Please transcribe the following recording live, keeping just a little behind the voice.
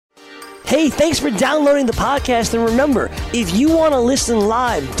Hey, thanks for downloading the podcast. And remember, if you want to listen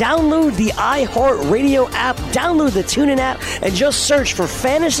live, download the iHeartRadio app, download the TuneIn app, and just search for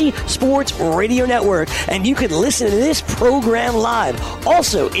Fantasy Sports Radio Network, and you can listen to this program live.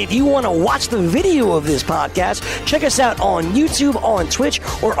 Also, if you want to watch the video of this podcast, check us out on YouTube, on Twitch,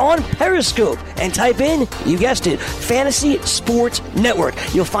 or on Periscope, and type in, you guessed it, Fantasy Sports Network.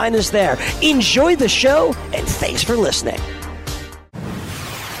 You'll find us there. Enjoy the show, and thanks for listening.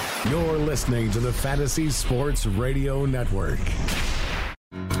 You're listening to the Fantasy Sports Radio Network.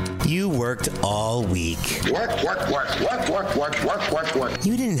 You worked all week. Work.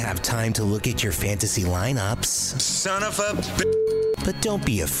 You didn't have time to look at your fantasy lineups. Son of a But don't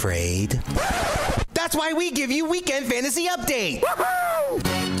be afraid. That's why we give you Weekend Fantasy Update.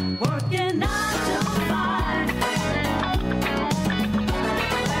 Working 9 to 5.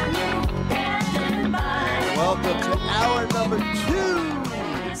 Welcome to hour number 2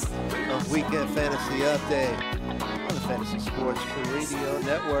 of Weekend Fantasy Update on the Fantasy Sports Radio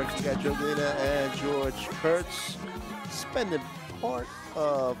Network. We got Joe Galena and George Kurtz spending part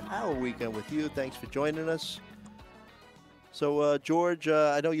of our weekend with you. Thanks for joining us. So, George,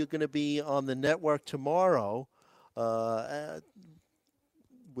 I know you're going to be on the network tomorrow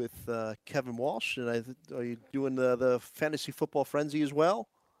with Kevin Walsh. And are you doing the Fantasy Football Frenzy as well?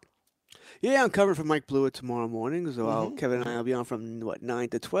 Yeah, I'm covering for Mike Blewett tomorrow morning. So Kevin and I will be on from 9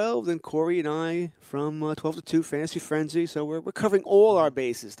 to 12. Then Corey and I from 12 to 2, Fantasy Frenzy. So we're covering all our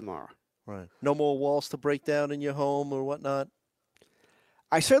bases tomorrow. Right. No more walls to break down in your home or whatnot?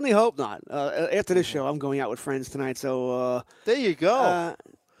 I certainly hope not. After this show, I'm going out with friends tonight. So there you go.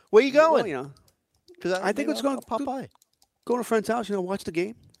 Where you going? Well, you know, 'Cause I think it's going to pop by. Go to a friend's house. You know, watch the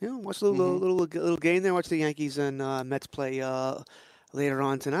game. You know, watch a little game there. Watch the Yankees and Mets play later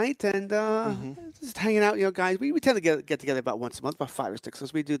on tonight, and just hanging out. You know, guys, we tend to get together about once a month, about 5 or 6.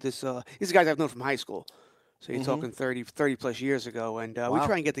 Because we do this. These guys I've known from high school, so you're talking 30 plus years ago, and we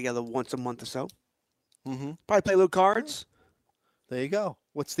try and get together once a month or so. Probably play little cards. There you go.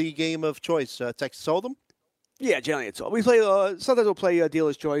 What's the game of choice? Texas Hold'em? Yeah, generally it's all. We play. Sometimes we'll play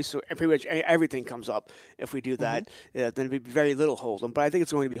Dealer's Choice. So pretty much everything comes up. If we do that, then it'd be very little Hold'em. But I think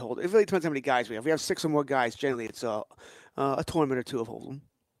it's going to be Hold'em. It really depends how many guys we have. If we have 6 or more guys, generally it's a tournament or 2 of Hold'em.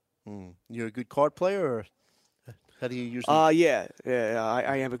 You're a good card player, or how do you usually? Yeah.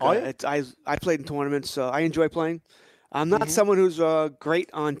 I am a good. I played in tournaments. I enjoy playing. I'm not someone who's great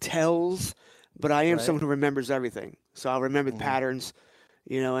on tells, but I am someone who remembers everything. So I'll remember the patterns,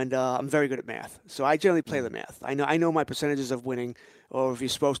 you know, and I'm very good at math. So I generally play the math. I know my percentages of winning, or if you're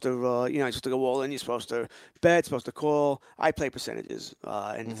supposed to, you're supposed to go all in, you're supposed to bet, supposed to call. I play percentages,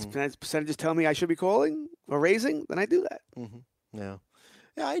 and if percentages tell me I should be calling or raising, then I do that. Yeah,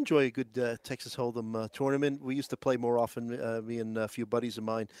 I enjoy a good Texas Hold'em tournament. We used to play more often, me and a few buddies of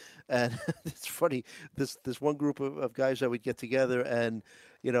mine, and it's funny. This one group of guys that would get together, and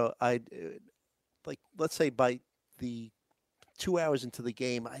I'd let's say by the 2 hours into the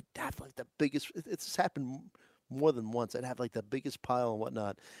game, I'd have like the biggest. It's happened more than once. I'd have like the biggest pile and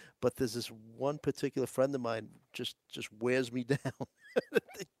whatnot. But there's this one particular friend of mine just wears me down.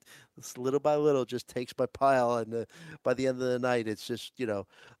 This little by little just takes my pile, and by the end of the night, it's just a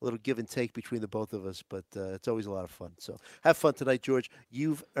little give and take between the both of us. But it's always a lot of fun. So have fun tonight, George.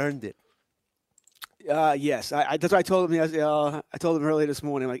 You've earned it. Yes, that's what I told him. I told him earlier this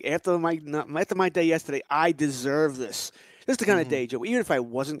morning. Like after my day yesterday, I deserve this. This is the kind of day, Joe. Even if I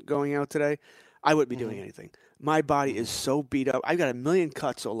wasn't going out today, I wouldn't be doing anything. My body is so beat up. I've got a million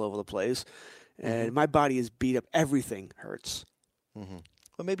cuts all over the place, and my body is beat up. Everything hurts. Well,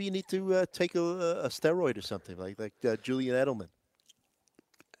 maybe you need to take a steroid or something like Julian Edelman.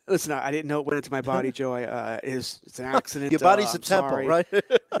 Listen, I didn't know it went into my body, Joe. It's an accident. Your body's a temple, right?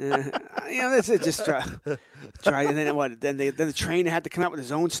 That's it. Just try. And then what? Then the trainer had to come out with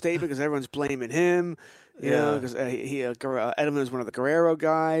his own statement because everyone's blaming him. Because Edelman is one of the Guerrero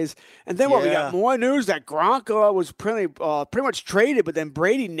guys. And then we got more news that Gronk was pretty much traded, but then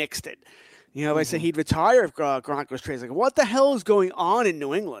Brady nixed it. I said he'd retire if Gronk was traded. Like, what the hell is going on in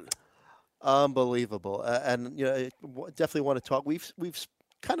New England? Unbelievable. And definitely want to talk. We've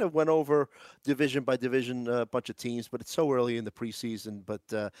kind of went over division by division a bunch of teams, but it's so early in the preseason. But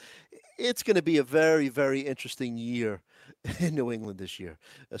it's going to be a very, very interesting year in New England this year,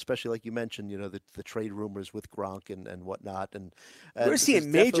 especially like you mentioned, the trade rumors with Gronk and whatnot. And we're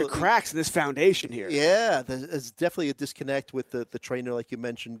seeing major cracks in this foundation here. Yeah, there's definitely a disconnect with the trainer, like you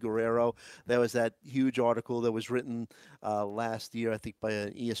mentioned, Guerrero. There was that huge article that was written last year, I think, by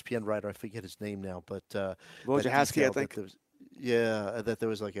an ESPN writer. I forget his name now, but Wojciechowski, I think. That there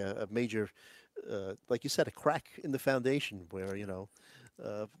was like a major, like you said, a crack in the foundation where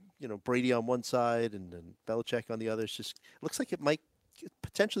Brady on one side and Belichick on the other. It looks like it might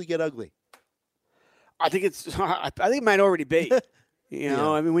potentially get ugly. I think it might already be.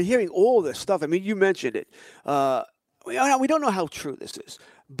 I mean, we're hearing all this stuff. I mean, you mentioned it. We don't know how true this is,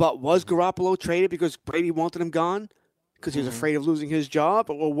 but was Garoppolo traded because Brady wanted him gone? Because he was afraid of losing his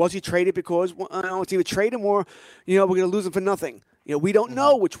job? Or was he traded because, it's either trade him or, we're going to lose him for nothing? We don't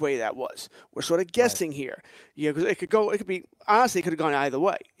know which way that was. We're sort of guessing here. Because it could have gone either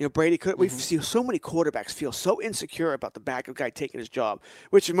way. Brady could, we see so many quarterbacks feel so insecure about the backup guy taking his job,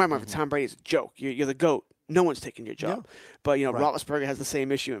 which in my mind, for Tom Brady is a joke. You're the GOAT. No one's taking your job. Yeah. But, Roethlisberger has the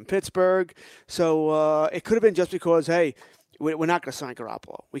same issue in Pittsburgh. So it could have been just because, hey, we're not going to sign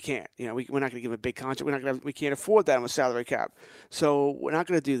Garoppolo. We can't. We're not going to give him a big contract. We can't afford that on a salary cap. So we're not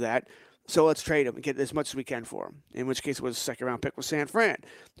going to do that. So let's trade him and get as much as we can for him. In which case it was a second-round pick with San Fran.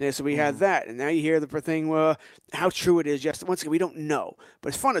 And so we had that. And now you hear the thing, how true it is. Yes, once again, we don't know. But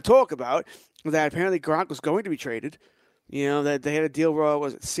it's fun to talk about that apparently Gronk was going to be traded. That they had a deal where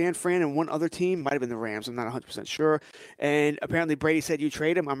was it San Fran and one other team? Might have been the Rams. I'm not 100% sure. And apparently Brady said, you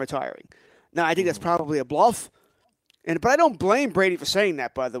trade him, I'm retiring. Now, I think that's probably a bluff. But I don't blame Brady for saying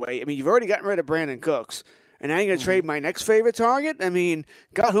that, by the way. I mean, you've already gotten rid of Brandon Cooks. And now you're going to trade my next favorite target? I mean,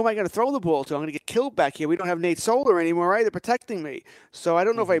 God, who am I going to throw the ball to? I'm going to get killed back here. We don't have Nate Solder anymore, right? They're protecting me. So I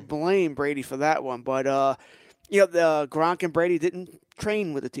don't know if I blame Brady for that one. But, the Gronk and Brady didn't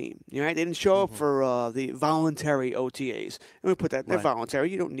train with the team. They didn't show up for the voluntary OTAs. And we put that, they're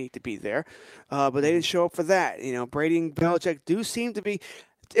voluntary. You don't need to be there. But they didn't show up for that. Brady and Belichick do seem to be,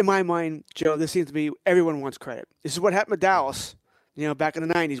 in my mind, Joe, this seems to be everyone wants credit. This is what happened with Dallas, back in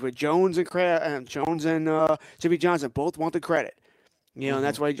the 90s where Jones and Jimmy Johnson both wanted credit. And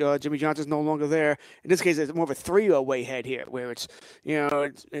that's why Jimmy Johnson's no longer there. In this case, it's more of a three-way head here where it's,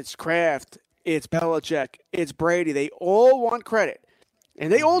 it's Kraft, it's Belichick, it's Brady. They all want credit.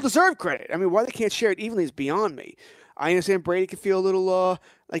 And they all deserve credit. I mean, why they can't share it evenly is beyond me. I understand Brady can feel a little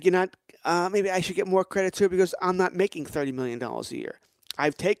like you're not, maybe I should get more credit too because I'm not making $30 million a year.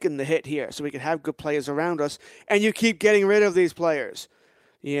 I've taken the hit here so we can have good players around us, and you keep getting rid of these players.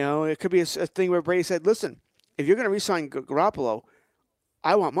 It could be a thing where Brady said, listen, if you're going to re-sign Garoppolo,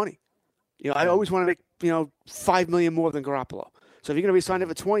 I want money. I always want to make, $5 million more than Garoppolo. So if you're going to re-sign it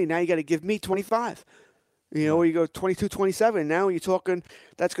for 20, now you got to give me 25. Or you go 22, 27. Now you're talking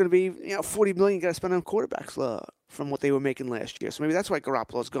that's going to be $40 million you got to spend on quarterbacks from what they were making last year. So maybe that's why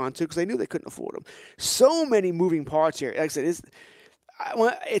Garoppolo's gone too because they knew they couldn't afford him. So many moving parts here. Like I said,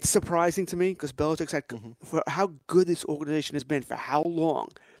 it's surprising to me because Belichick's had for how good this organization has been for how long.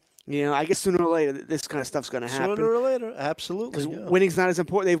 I guess sooner or later this kind of stuff's going to happen. Sooner or later, absolutely. Because winning's not as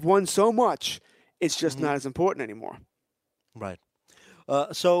important. They've won so much, it's just not as important anymore. Right.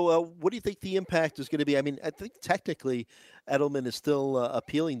 So what do you think the impact is going to be? I mean, I think technically Edelman is still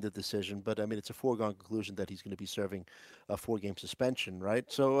appealing the decision, but I mean, it's a foregone conclusion that he's going to be serving a 4-game suspension, right?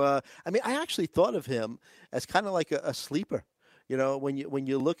 So, I mean, I actually thought of him as kind of like a sleeper. When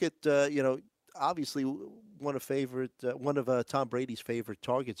you look at, obviously one of Tom Brady's favorite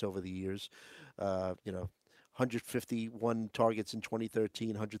targets over the years, 151 targets in 2013,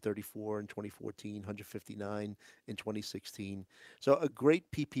 134 in 2014, 159 in 2016. So a great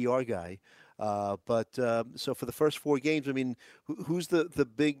PPR guy. But so for the first 4 games, I mean, who's the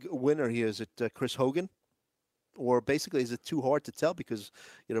big winner here? Is it Chris Hogan? Or basically, is it too hard to tell because,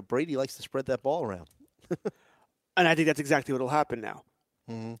 Brady likes to spread that ball around? And I think that's exactly what will happen now.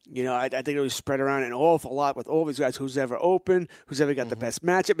 I think it'll be spread around an awful lot with all these guys. Who's ever open? Who's ever got the best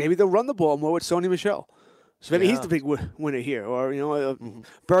matchup? Maybe they'll run the ball more with Sony Michel. So maybe he's the big winner here. Or,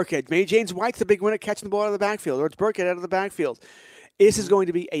 Burkhead. Maybe James White's the big winner catching the ball out of the backfield. Or it's Burkhead out of the backfield. This is going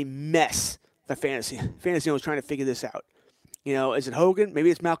to be a mess, the fantasy. Fantasy is trying to figure this out. Is it Hogan?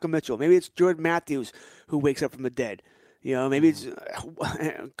 Maybe it's Malcolm Mitchell. Maybe it's Jordan Matthews who wakes up from the dead. Maybe it's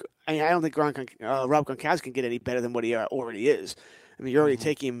I don't think Rob Gronkowski can get any better than what he already is. I mean, you're already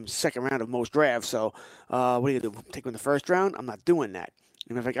taking him second round of most drafts. So what are you going to do? Take him in the first round? I'm not doing that.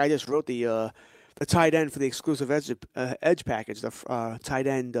 In fact, I just wrote the tight end for the exclusive edge package, the tight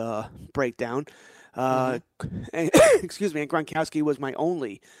end breakdown. And, excuse me, and Gronkowski was my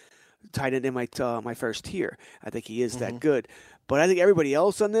only tight end in my first tier. I think he is that good. But I think everybody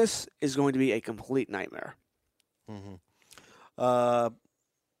else on this is going to be a complete nightmare. I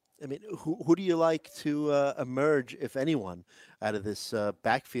mean, who do you like to emerge, if anyone, out of this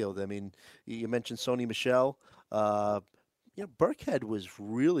backfield? I mean, you mentioned Sony Michel. Burkhead was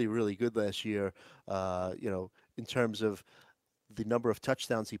really, really good last year, in terms of the number of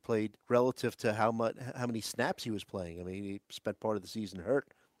touchdowns he played relative to how many snaps he was playing. I mean, he spent part of the season hurt.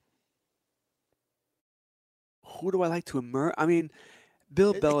 Who do I like to emerge? I mean,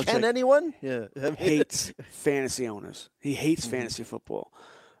 Bill Belichick Can anyone? Yeah. hates fantasy owners. He hates fantasy football.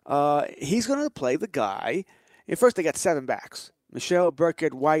 He's going to play the guy. And first, they got 7 backs. Michelle,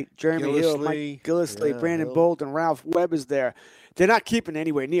 Burkett, White, Jeremy Hill, Mike Gillislee, Brandon Bolden, Ralph Webb is there. They're not keeping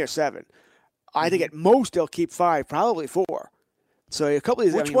anywhere near 7. I think at most they'll keep 5, probably 4. So a couple of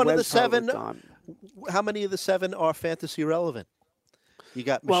these. Which one of the 7? How many of the 7 are fantasy relevant? You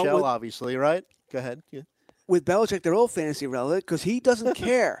got Michelle, obviously, right? Go ahead. Yeah. With Belichick, they're all fantasy relevant because he doesn't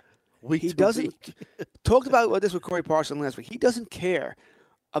care. He doesn't. Talked about this with Corey Parson last week. He doesn't care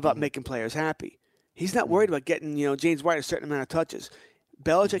about making players happy. He's not worried about getting James White a certain amount of touches.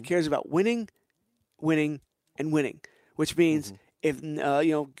 Belichick cares about winning, and winning, which means if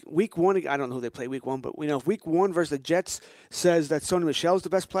week 1, I don't know who they play week 1, but we know if week 1 versus the Jets says that Sony Michel's the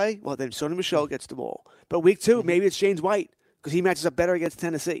best play, well then Sony Michel gets the ball. But week 2, maybe it's James White because he matches up better against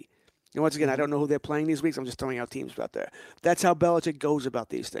Tennessee. And once again, I don't know who they're playing these weeks. I'm just throwing out teams out there. That's how Belichick goes about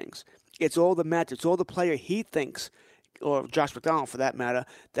these things. It's all the match. It's all the player he thinks, or Josh McDonald for that matter,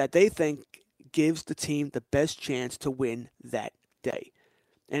 that they think gives the team the best chance to win that day.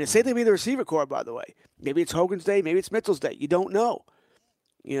 And the same thing with the receiver core, by the way. Maybe it's Hogan's day. Maybe it's Mitchell's day. You don't know.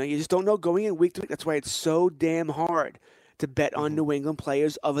 You just don't know going in week to week. That's why it's so damn hard to bet on New England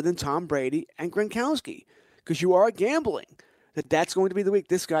players other than Tom Brady and Gronkowski, because you are gambling that's going to be the week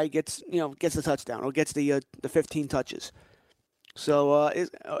this guy gets the touchdown or gets the 15 touches. So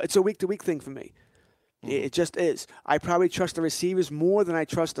it's a week-to-week thing for me. It just is. I probably trust the receivers more than I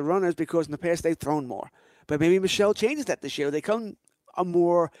trust the runners because in the past they've thrown more. But maybe Michelle changes that this year. They come a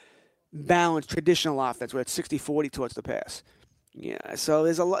more balanced, traditional offense where it's 60-40 towards the pass. Yeah, so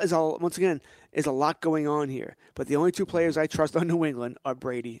there's a lot going on here. But the only 2 players I trust on New England are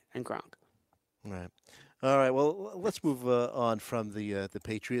Brady and Gronk. Right. All right. Well, let's move on from the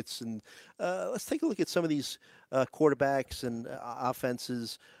Patriots and let's take a look at some of these quarterbacks and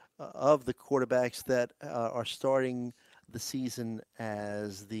offenses of the quarterbacks that are starting the season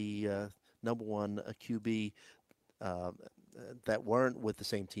as the number 1 QB that weren't with the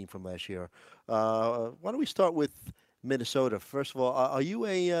same team from last year. Why don't we start with Minnesota? First of all, are you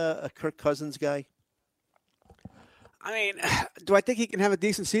a Kirk Cousins guy? I mean, do I think he can have a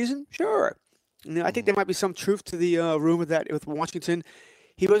decent season? Sure. I think there might be some truth to the rumor that with Washington,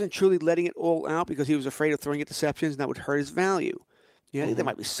 he wasn't truly letting it all out because he was afraid of throwing interceptions, and that would hurt his value. I think there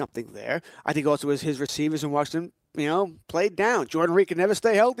might be something there. I think also as his receivers in Washington, played down. Jordan Reed can never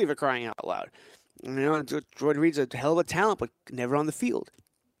stay healthy for crying out loud. Jordan Reed's a hell of a talent, but never on the field.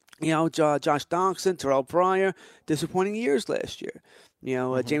 Josh Donaldson, Terrell Pryor, disappointing years last year.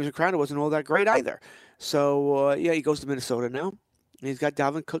 James McCrowder wasn't all that great either. So, he goes to Minnesota now. He's got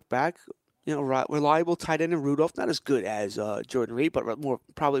Dalvin Cook back. Reliable tight end in Rudolph, not as good as Jordan Reed, but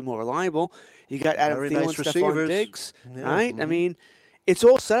probably more reliable. You got Adam Thielen, nice Stephon Diggs, right? I mean, it's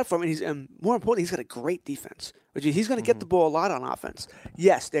all set up for him. And more importantly, he's got a great defense. He's going to get the ball a lot on offense.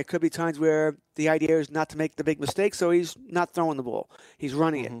 Yes, there could be times where the idea is not to make the big mistake, so he's not throwing the ball. He's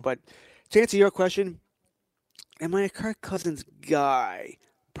running it. But to answer your question, am I a Kirk Cousins guy?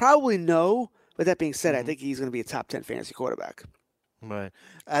 Probably no. But that being said, I think he's going to be a top 10 fantasy quarterback. Right.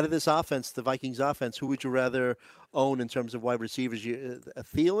 Out of this offense, the Vikings offense, who would you rather own in terms of wide receivers? A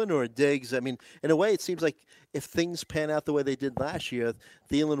Thielen or a Diggs? I mean, in a way, it seems like if things pan out the way they did last year,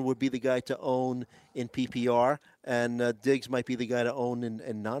 Thielen would be the guy to own in PPR, and Diggs might be the guy to own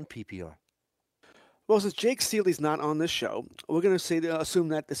in non-PPR. Well, since Jake Seeley's not on this show, we're going to assume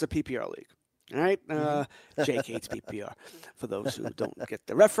that it's a PPR league. All right? Jake hates PPR. For those who don't get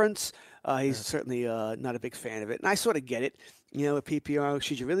the reference, he's certainly not a big fan of it. And I sort of get it. With PPR,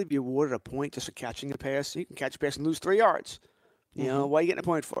 should you really be awarded a point just for catching a pass? You can catch a pass and lose 3 yards. Why are you getting a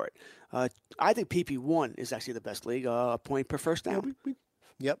point for it? I think PP1 is actually the best league, a point per first down.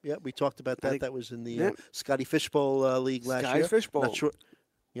 Yep. We talked about that. That was in the Scotty Fishbowl league last year. Scotty Fishbowl.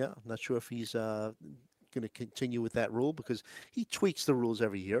 Not sure if he's going to continue with that rule because he tweaks the rules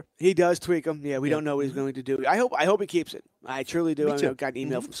every year. He does tweak them. Yeah, we don't know what he's going to do. I hope he keeps it. I truly do. I got an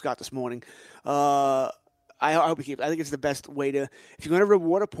email from Scott this morning. I hope he keeps it. I think it's the best way to. If you're going to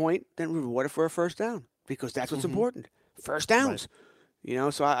reward a point, then reward it for a first down because that's what's important. First downs.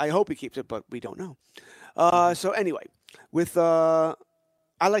 Right. So I hope he keeps it, but we don't know. So anyway, with I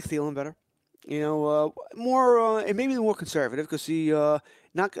like Thielen better. More and maybe more conservative because he I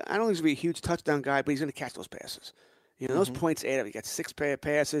don't think he's going to be a huge touchdown guy, but he's going to catch those passes. Those points add up. You got 6 pair of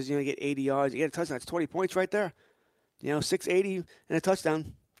passes. You get 80 yards. You get a touchdown. That's 20 points right there. 680 and a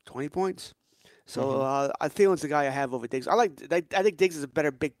touchdown, 20 points. So Thielen's the guy I have over Diggs. I think Diggs is a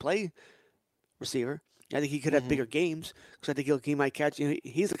better big play receiver. I think he could have bigger games because I think he might catch.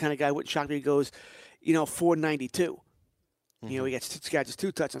 He's the kind of guy who wouldn't shock me. He goes, 492. You know, he gets just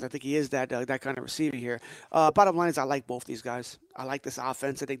 2 touchdowns. I think he is that kind of receiver here. Bottom line is I like both these guys. I like this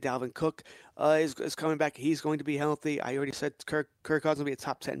offense. I think Dalvin Cook is coming back. He's going to be healthy. I already said Kirk Cousins will be a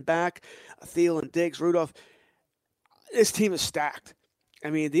top 10 back. Thielen, Diggs, Rudolph. This team is stacked. I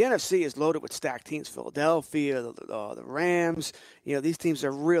mean, the NFC is loaded with stacked teams. Philadelphia, the Rams. You know, these teams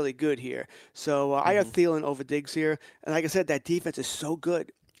are really good here. So I got Thielen over Diggs here. And like I said, that defense is so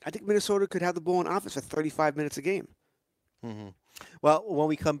good. I think Minnesota could have the ball in offense for 35 minutes a game. Mm-hmm. Well, when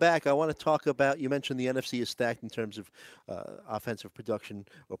we come back, I want to talk about, you mentioned the NFC is stacked in terms of offensive production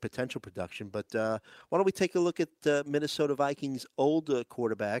or potential production, but why don't we take a look at Minnesota Vikings' old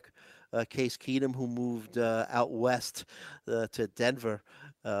quarterback, Case Keenum, who moved out west to Denver,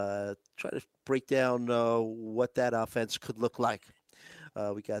 try to break down what that offense could look like.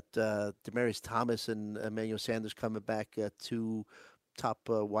 We got Demaryius Thomas and Emmanuel Sanders coming back, two top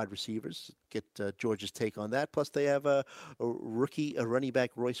wide receivers. Get George's take on that. Plus, they have a running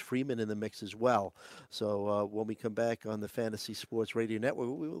back, Royce Freeman, in the mix as well. So when we come back on the Fantasy Sports Radio Network,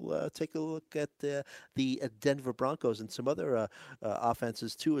 we will take a look at the Denver Broncos and some other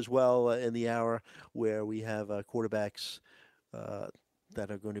offenses too as well in the hour, where we have quarterbacks that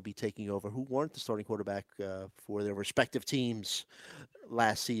are going to be taking over who weren't the starting quarterback for their respective teams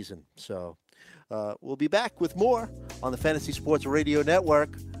last season. So we'll be back with more on the Fantasy Sports Radio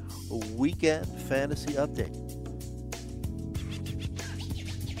Network Weekend Fantasy Update.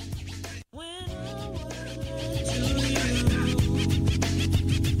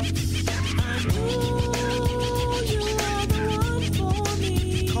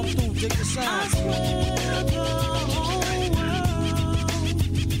 Come through, dig the sound.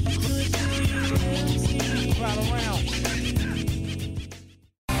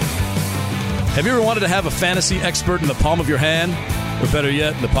 Have you ever wanted to have a fantasy expert in the palm of your hand? Or better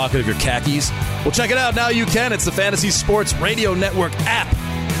yet, in the pocket of your khakis? Well, check it out. Now you can. It's the Fantasy Sports Radio Network app.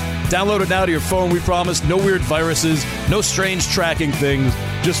 Download it now to your phone. We promise no weird viruses, no strange tracking things.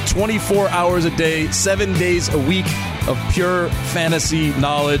 Just 24 hours a day, 7 days a week of pure fantasy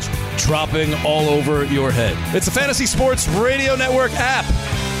knowledge dropping all over your head. It's the Fantasy Sports Radio Network app.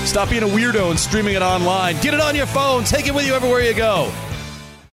 Stop being a weirdo and streaming it online. Get it on your phone. Take it with you everywhere you go.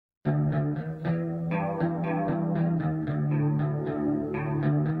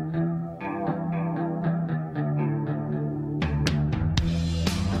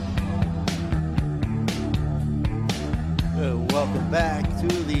 Welcome back to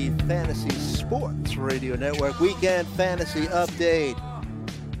the Fantasy Sports Radio Network Weekend Fantasy Update.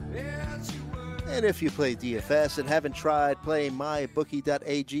 And if you play DFS and haven't tried playing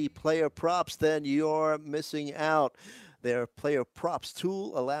MyBookie.ag player props, then you're missing out. Their player props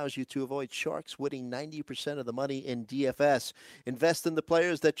tool allows you to avoid sharks winning 90% of the money in DFS. Invest in the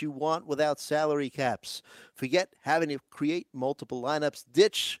players that you want without salary caps. Forget having to create multiple lineups.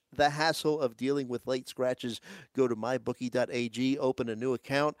 Ditch the hassle of dealing with late scratches. Go to MyBookie.ag, open a new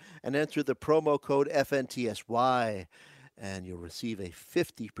account, and enter the promo code FNTSY, and you'll receive a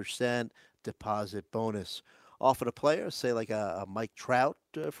 50% deposit bonus. Often a player, say like a Mike Trout,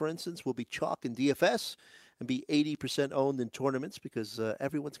 for instance, will be chalk in DFS and be 80% owned in tournaments because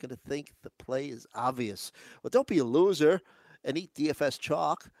everyone's going to think the play is obvious. Well, don't be a loser and eat DFS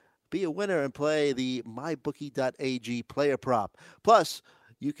chalk. Be a winner and play the MyBookie.ag player prop. Plus,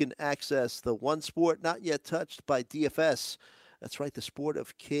 you can access the one sport not yet touched by DFS. That's right, the sport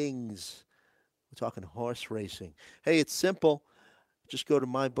of kings. We're talking horse racing. Hey, it's simple. Just go to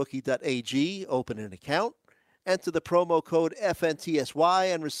MyBookie.ag, open an account, enter the promo code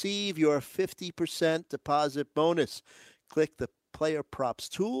FNTSY, and receive your 50% deposit bonus. Click the Player Props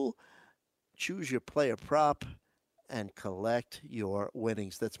tool, choose your player prop, and collect your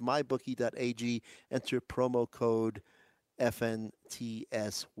winnings. That's MyBookie.ag. Enter promo code FNTSY.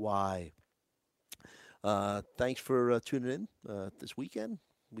 Thanks for tuning in this weekend.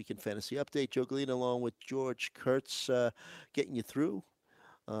 Weekend Fantasy Update. Joe Galena along with George Kurtz getting you through.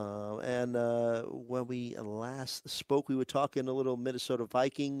 And when we last spoke, we were talking a little Minnesota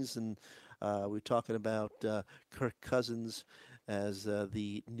Vikings, and we were talking about Kirk Cousins as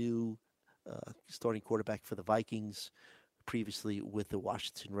the new starting quarterback for the Vikings, previously with the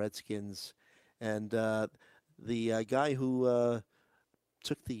Washington Redskins. And the guy who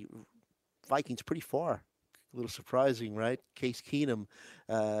took the Vikings pretty far, a little surprising, right? Case Keenum.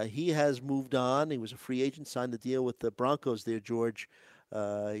 He has moved on. He was a free agent, signed the deal with the Broncos there, George.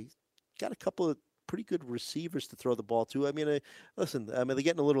 He's got a couple of pretty good receivers to throw the ball to. I mean, listen, they're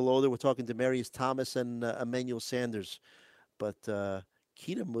getting a little older. We're talking Demaryius Thomas and Emmanuel Sanders. But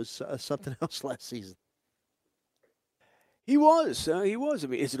Keenum was something else last season. He was. I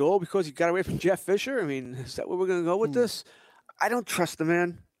mean, is it all because he got away from Jeff Fisher? I mean, is that where we're going to go with this? I don't trust the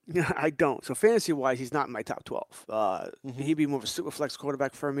man. I don't. So fantasy-wise, he's not in my top 12. He'd be more of a super flex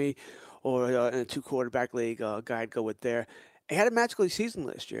quarterback for me, or in a 2-quarterback league, guy I'd go with there. He had a magical season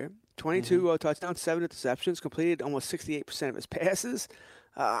last year. 22 touchdowns, 7 interceptions, completed almost 68% of his passes.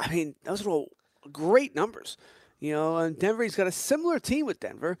 I mean, those are all great numbers. And Denver, he's got a similar team with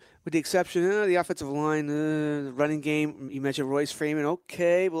Denver, with the exception of the offensive line, the running game. You mentioned Royce Freeman.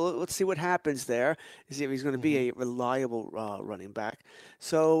 Okay, well, let's see what happens there. See if he's going to be a reliable running back.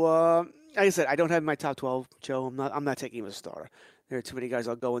 So, like I said, I don't have my top 12, Joe. I'm not taking him as a starter. There are too many guys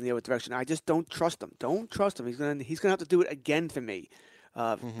I'll go in the other direction. I just don't trust him. Don't trust him. He's gonna have to do it again for me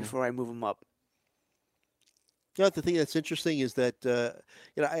before I move him up. The thing that's interesting is that,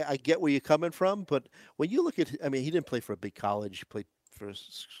 I get where you're coming from, but when you look at, he didn't play for a big college. He played for a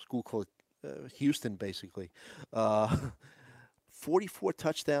school called Houston, basically. 44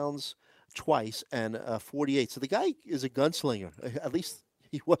 touchdowns twice and 48. So the guy is a gunslinger, at least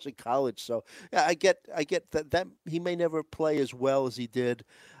he was in college. So yeah, I get that he may never play as well as he did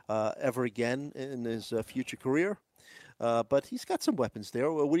ever again in his future career. But he's got some weapons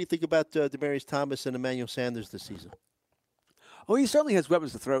there. What do you think about Demaryius Thomas and Emmanuel Sanders this season? Oh, he certainly has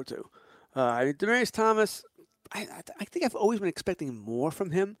weapons to throw to. Demaryius Thomas, I think I've always been expecting more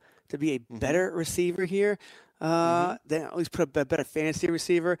from him to be a better receiver here. They always put a better fantasy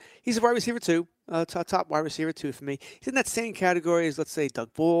receiver. He's a wide receiver too, top wide receiver too for me. He's in that same category as, let's say,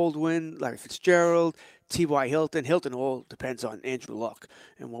 Doug Baldwin, Larry Fitzgerald, T.Y. Hilton. Hilton all depends on Andrew Luck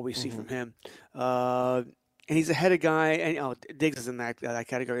and what we see from him. And he's ahead of guys, and Diggs is in that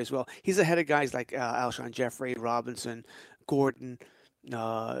category as well. He's ahead of guys like Alshon Jeffrey, Robinson, Gordon,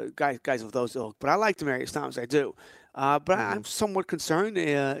 guys of those ilk. But I like Demaryius Thomas, I do. But I'm somewhat concerned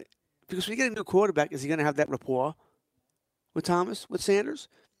because when you get a new quarterback, is he going to have that rapport with Thomas, with Sanders?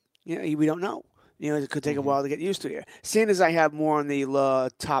 We don't know. It could take a while to get used to here. Sanders, I have more on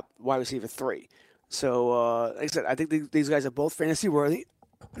the top wide receiver 3. So, like I said, I think these guys are both fantasy worthy.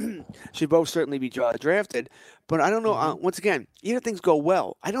 Should both certainly be drafted, but I don't know. Once again, even if things go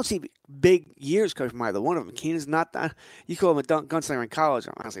well, I don't see big years coming from either one of them. Keenan's not that. You call him a gunslinger in college.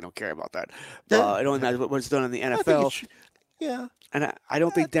 I honestly don't care about that. It only matters what's done in the NFL. And I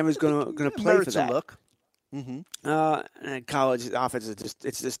don't think Denver's going to play for that. Look. And college offense is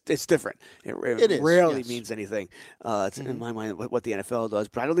it's different. It rarely means anything. It's in my mind what the NFL does,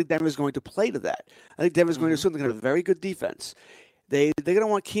 but I don't think Denver's going to play to that. I think Denver's going to assume they're going to have a very good defense. They're going to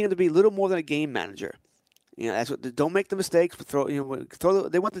want Keenan to be a little more than a game manager. That's what. Don't make the mistakes, but they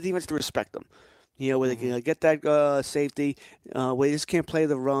want the defense to respect them. Where they can get that safety, where they just can't play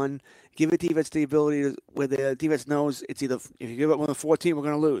the run. Give the defense the ability where the defense knows it's either if you give up more than 14, we're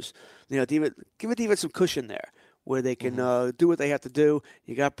going to lose. Give the defense some cushion there where they can do what they have to do.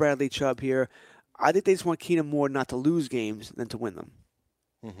 You got Bradley Chubb here. I think they just want Keenan more not to lose games than to win them.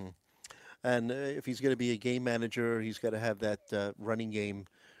 And if he's going to be a game manager, he's got to have that running game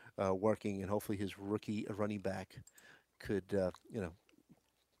working, and hopefully his rookie running back could,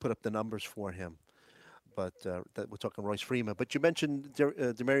 put up the numbers for him. But we're talking Royce Freeman. But you mentioned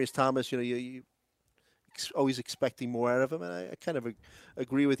Demaryius Thomas. You always expecting more out of him, and I kind of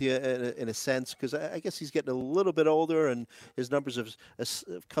agree with you in a sense, because I guess he's getting a little bit older, and his numbers have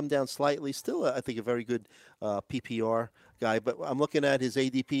come down slightly. Still, I think a very good PPR guy, but I'm looking at his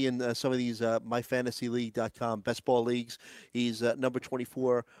ADP in some of these myfantasyleague.com best ball leagues. He's number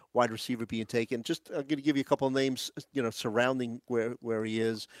 24 wide receiver being taken. I'm going to give you a couple of names, surrounding where he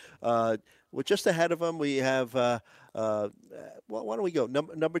is. We're just ahead of him. We have, why don't we go?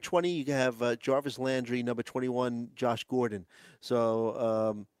 Number 20, you have Jarvis Landry. Number 21, Josh Gordon.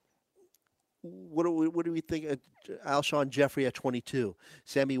 So what do we think? Alshon Jeffrey at 22.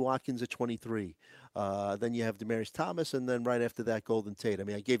 Sammy Watkins at 23. Then you have Demaryius Thomas, and then right after that, Golden Tate.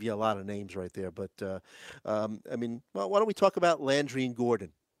 I gave you a lot of names right there. But, why don't we talk about Landry and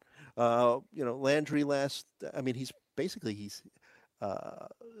Gordon? Landry he's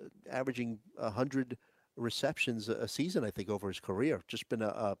averaging 100 receptions a season, I think, over his career. Just been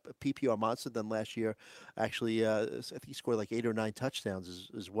a PPR monster. Then last year, actually, I think he scored like 8 or 9 touchdowns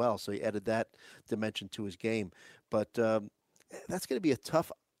as well. So he added that dimension to his game. But that's going to be a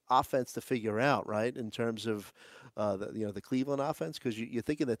tough offense to figure out, right, in terms of the Cleveland offense, because you're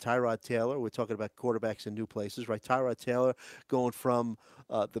thinking that Tyrod Taylor, we're talking about quarterbacks in new places, right? Tyrod Taylor going from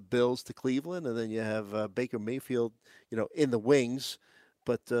the Bills to Cleveland, and then you have Baker Mayfield, in the wings,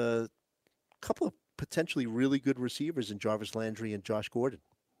 but a couple of potentially really good receivers in Jarvis Landry and Josh Gordon.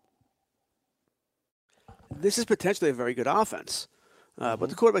 This is potentially a very good offense. But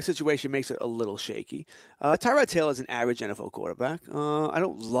the quarterback situation makes it a little shaky. Tyrod Taylor is an average NFL quarterback. I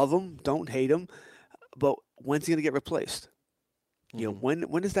don't love him, don't hate him, but when's he going to get replaced? You know,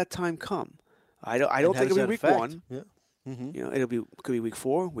 when does that time come? I don't think it'll be week 1. Yeah. You know, could be week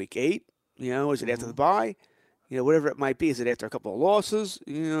 4, week 8. You know, is it after the bye? You know, whatever it might be. Is it after a couple of losses?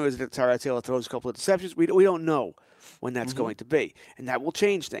 You know, is it Tyrod Taylor throws a couple of deceptions? We don't know when that's going to be, and that will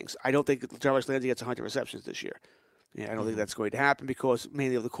change things. I don't think Jarvis Landry gets 100 receptions this year. Yeah, I don't think that's going to happen because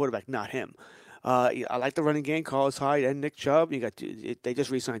mainly of the quarterback, not him. I like the running game, Carlos Hyde and Nick Chubb. They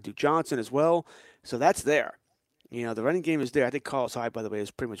just re-signed Duke Johnson as well, so that's there. You know, the running game is there. I think Carlos Hyde, by the way,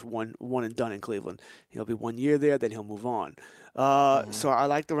 is pretty much one and done in Cleveland. He'll be 1 year there, then he'll move on. So I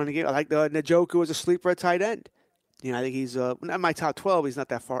like the running game. I like the Njoku as a sleeper at tight end. You know, I think he's not my top 12. He's not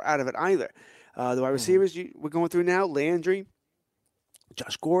that far out of it either. The wide receivers we're going through now, Landry,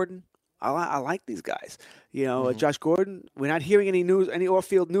 Josh Gordon. I like these guys. You know, Josh Gordon, we're not hearing any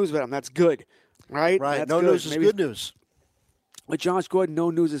off-field news about him. That's good, right? Right. That's no good. news is good news. With Josh Gordon,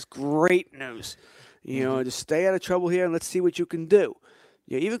 no news is great news. You know, just stay out of trouble here and let's see what you can do.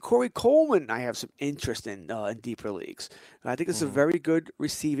 Yeah, even Corey Coleman, I have some interest in deeper leagues. I think it's a very good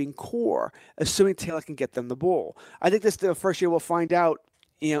receiving core, assuming Taylor can get them the ball. I think this is the first year we'll find out.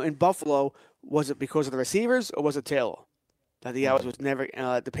 You know, in Buffalo, was it because of the receivers or was it Taylor? That the hours was never,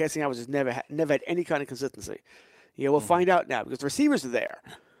 the passing hours has never had any kind of consistency. You know, we'll find out now because the receivers are there.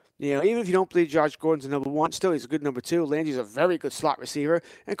 You know, even if you don't believe Josh Gordon's a number 1, still he's a good number 2. Landry's a very good slot receiver,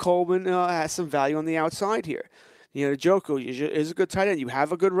 and Coleman has some value on the outside here. You know, Njoku is a good tight end. You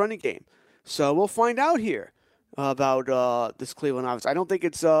have a good running game. So we'll find out here about this Cleveland offense. I don't think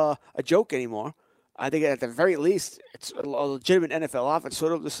it's a joke anymore. I think at the very least, it's a legitimate NFL offense.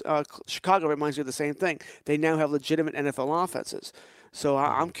 Sort of Chicago reminds me of the same thing. They now have legitimate NFL offenses. So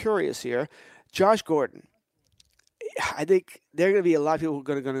I'm curious here. Josh Gordon, I think there are going to be a lot of people who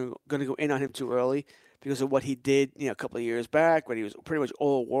are going to go in on him too early because of what he did, you know, a couple of years back when he was pretty much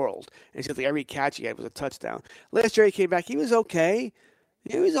all world. And it's like every catch he had was a touchdown. Last year he came back, he was okay.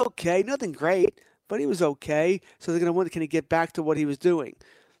 He was okay, nothing great, but he was okay. So they're going to wonder, can he get back to what he was doing?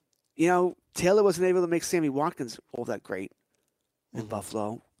 You know, Taylor wasn't able to make Sammy Watkins all that great in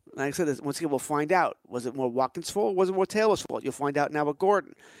Buffalo. Like I said, once again, we'll find out. Was it more Watkins' fault or was it more Taylor's fault? You'll find out now with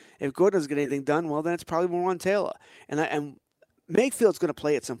Gordon. If Gordon doesn't get anything done, well, then it's probably more on Taylor. And Mayfield's going to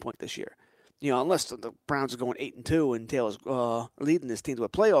play at some point this year. You know, unless the Browns are going 8-2 and Taylor's leading this team to a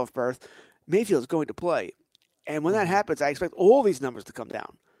playoff berth, Mayfield's going to play. And when that happens, I expect all these numbers to come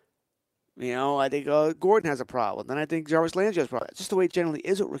down. You know, I think Gordon has a problem. Then I think Jarvis Landry has a problem. It's just the way it generally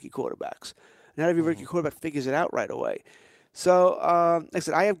is with rookie quarterbacks. Not every rookie quarterback figures it out right away. So, like I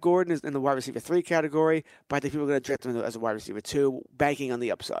said, I have Gordon in the wide receiver 3 category, but I think people are going to draft him as a wide receiver 2, banking on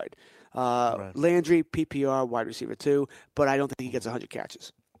the upside. Right. Landry, PPR, wide receiver 2, but I don't think he gets 100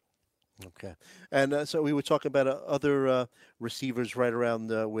 catches. Okay. And so we were talking about other receivers right around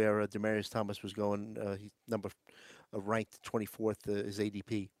where Demaryius Thomas was going. He's ranked 24th is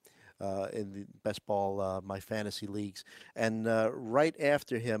ADP. In the best ball, my fantasy leagues. And right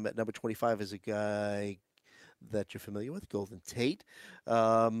after him at number 25 is a guy that you're familiar with, Golden Tate.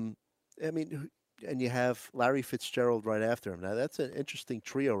 I mean, and you have Larry Fitzgerald right after him. Now, that's an interesting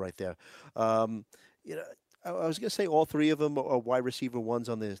trio right there. You know, I was going to say all 3 of them are wide receiver 1s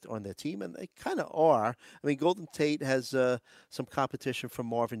on their team, and they kind of are. I mean, Golden Tate has some competition from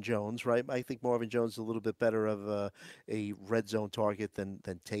Marvin Jones, right? I think Marvin Jones is a little bit better of a red zone target than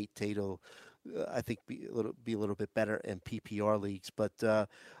Tate. Tate will, I think, be a little bit better in PPR leagues. But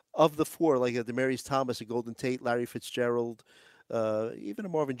of the 4, like Demaryius Thomas, a Golden Tate, Larry Fitzgerald, even a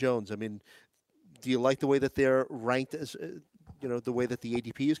Marvin Jones, I mean, do you like the way that they're ranked as you know, the way that the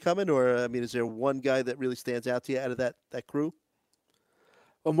ADP is coming? Or, I mean, is there one guy that really stands out to you out of that crew?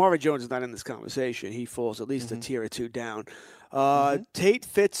 Well, Marvin Jones is not in this conversation. He falls at least a tier or 2 down. Tate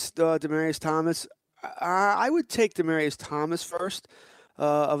fits Demaryius Thomas. I would take Demaryius Thomas first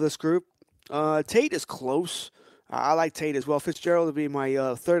of this group. Tate is close. I like Tate as well. Fitzgerald would be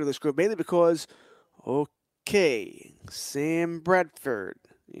my third of this group, mainly because, okay, Sam Bradford.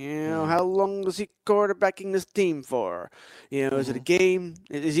 You know, how long is he quarterbacking this team for? You know, is it a game?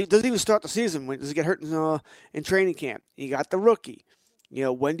 Does he even start the season? When does he get hurt in training camp? You got the rookie. You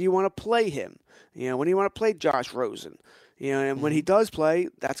know, when do you want to play him? You know, when do you want to play Josh Rosen? You know, and when he does play,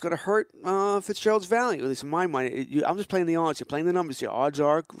 that's going to hurt Fitzgerald's value, at least in my mind. I'm just playing the odds. You're playing the numbers here. Odds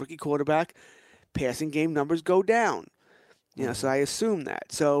are rookie quarterback, passing game numbers go down. You know, so I assume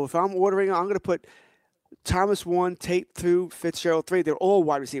that. So if I'm ordering, I'm going to put Thomas 1, Tate 2, Fitzgerald 3. They're all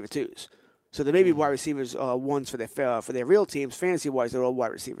wide receiver 2s. So there may be wide receivers 1s for their real teams. Fantasy-wise, they're all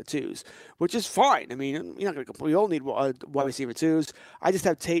wide receiver 2s, which is fine. I mean, you're not going to. We all need wide receiver 2s. I just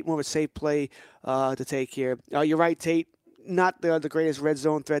have Tate more of a safe play to take here. You're right, Tate. not the greatest red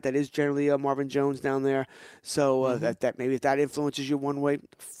zone threat. That is generally Marvin Jones down there. So that maybe if that influences you one way,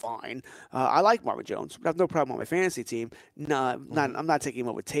 fine. I like Marvin Jones. I have no problem on my fantasy team. I'm not taking him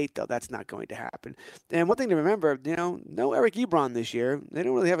over Tate, though. That's not going to happen. And one thing to remember, no Eric Ebron this year. They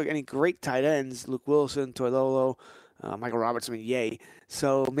don't really have any great tight ends. Luke Wilson, Toilolo, Michael Robertson, yay.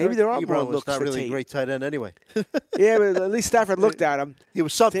 So maybe there are more looks not for really Tate. a great tight end anyway. Yeah, but at least Stafford looked at him. He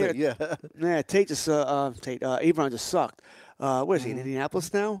was something, Tate, yeah. Yeah, Ebron just sucked. What is he, in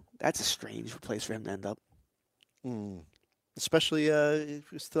Indianapolis now? That's a strange place for him to end up. Especially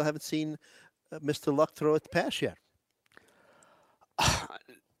if we still haven't seen Mr. Luck throw at the pass yet.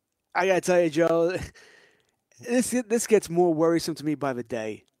 I got to tell you, Joe, this gets more worrisome to me by the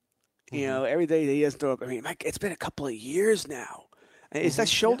day. Every day that he doesn't throw up. I mean, it's been a couple of years now. Is that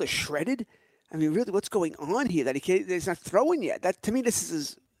shoulder shredded? I mean, really, what's going on here that he's not throwing yet? That to me, this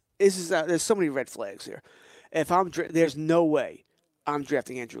is there's so many red flags here. If there's no way I'm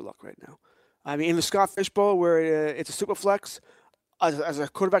drafting Andrew Luck right now. I mean, in the Scott Fishbowl where it's a super flex, as a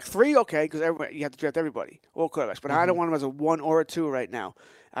quarterback 3, okay, because you have to draft everybody, all quarterbacks. But I don't want him as a 1 or a 2 right now.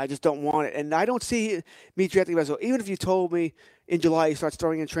 I just don't want it. And I don't see me drafting him as even if you told me in July he starts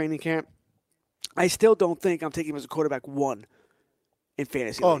throwing in training camp, I still don't think I'm taking him as a quarterback 1 in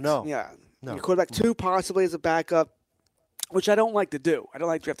fantasy. Oh, leagues. no. Yeah. No. Quarterback 2 possibly as a backup, which I don't like to do. I don't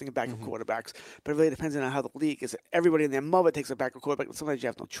like drafting a backup quarterbacks, but it really depends on how the league is. Everybody and their mother takes a backup quarterback, but sometimes you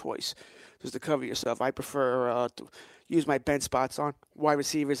have no choice just to cover yourself. I prefer to use my bench spots on wide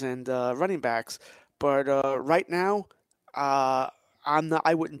receivers and running backs, but right now, I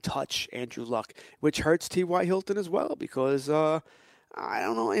wouldn't touch Andrew Luck, which hurts T.Y. Hilton as well because I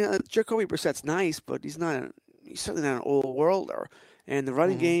don't know. Jacoby Brissett's nice, but he's certainly not an all-worlder. And the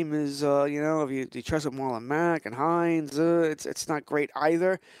running game is, if you trust with Marlon Mack and Hines, it's not great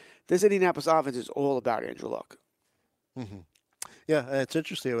either. This Indianapolis offense is all about Andrew Luck. Yeah, it's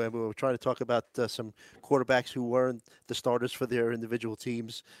interesting. We were trying to talk about some quarterbacks who weren't the starters for their individual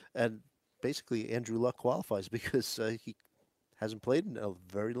teams, and basically Andrew Luck qualifies because he hasn't played in a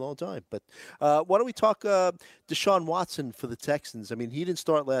very long time. But why don't we talk Deshaun Watson for the Texans? I mean, he didn't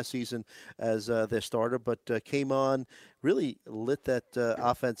start last season as their starter, but came on, really lit that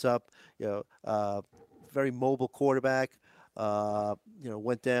offense up. Very mobile quarterback.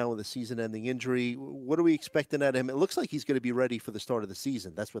 Went down with a season-ending injury. What are we expecting out of him? It looks like he's going to be ready for the start of the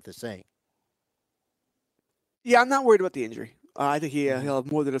season. That's what they're saying. Yeah, I'm not worried about the injury. I think he'll have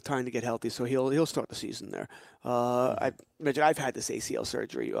more than enough time to get healthy, so he'll start the season there. I mentioned I've had this ACL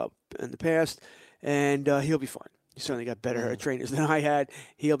surgery in the past, and he'll be fine. He certainly got better trainers than I had.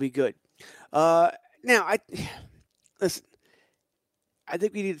 He'll be good. Now, listen. I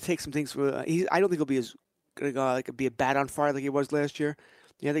think we need to take some things. I don't think he'll be as be a bat on fire like he was last year.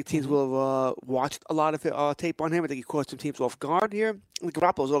 I think teams will have watched a lot of tape on him. I think he caught some teams off guard here.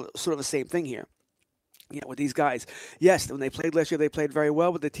 Garoppolo's sort of the same thing here. With these guys. Yes, when they played last year, they played very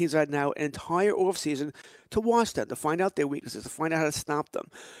well, but the teams had now an entire offseason to watch them, to find out their weaknesses, to find out how to stop them.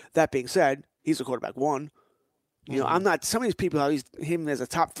 That being said, he's a quarterback 1. I'm not, some of these people have him as a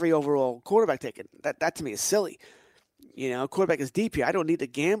top 3 overall quarterback taken. That to me is silly. Quarterback is deep here. I don't need to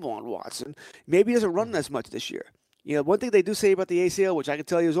gamble on Watson. Maybe he doesn't run as much this year. One thing they do say about the ACL, which I can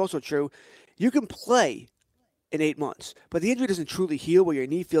tell you is also true, you can play in 8 months, but the injury doesn't truly heal where your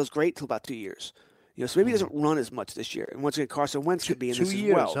knee feels great till about 2 years. So maybe he doesn't run as much this year. And once again, Carson Wentz could be in this as well. 2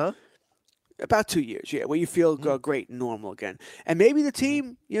 years, huh? About 2 years, yeah, where you feel great and normal again. And maybe the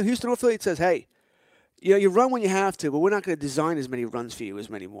team, Houston affiliate says, hey, you run when you have to, but we're not going to design as many runs for you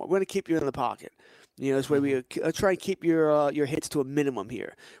as many more. We're going to keep you in the pocket. This way we try and keep your hits to a minimum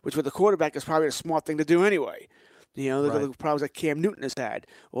here, which with the quarterback is probably a smart thing to do anyway. Look at the problems that Cam Newton has had.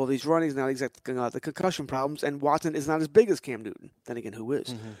 All these runnings now, the concussion problems, and Watson is not as big as Cam Newton. Then again, who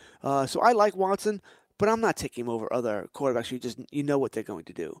is? So I like Watson, but I'm not taking him over other quarterbacks. You know what they're going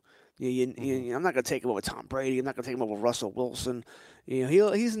to do. I'm not going to take him over Tom Brady. I'm not going to take him over Russell Wilson.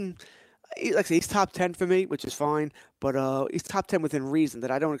 He's top 10 for me, which is fine, but he's top 10 within reason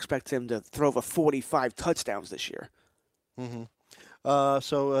that I don't expect him to throw over 45 touchdowns this year.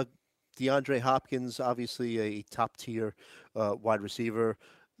 So DeAndre Hopkins, obviously a top-tier wide receiver.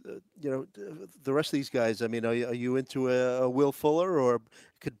 The rest of these guys, I mean, are you into a Will Fuller, or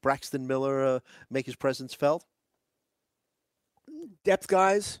could Braxton Miller make his presence felt? Depth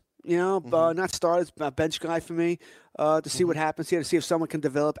guys, not starters, bench guy for me, to see what happens here, to see if someone can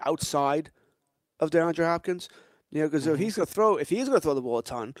develop outside of DeAndre Hopkins. Because if he's going to throw the ball a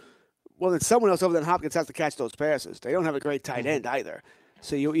ton, well, then someone else other than Hopkins has to catch those passes. They don't have a great tight end either.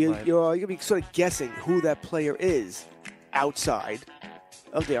 So you're going to be sort of guessing who that player is outside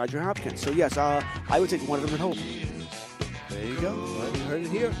of DeAndre Hopkins. So, yes, I would take one of them at home. There you go. Well, you heard it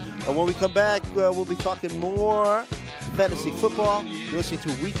here. And when we come back, we'll be talking more fantasy football. You're listening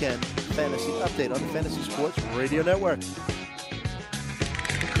to Weekend Fantasy Update on the Fantasy Sports Radio Network.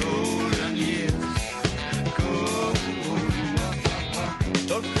 Golden years, gold.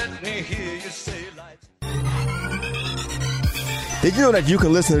 Don't let me hear you say lights. Did you know that you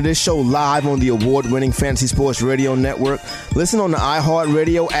can listen to this show live on the award-winning Fantasy Sports Radio Network? Listen on the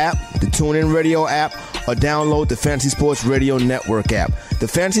iHeartRadio app, the TuneIn Radio app, or download the Fantasy Sports Radio Network app. The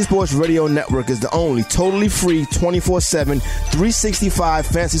Fantasy Sports Radio Network is the only totally free 24/7, 365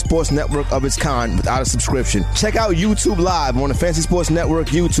 fantasy sports network of its kind without a subscription. Check out YouTube Live on the Fantasy Sports Network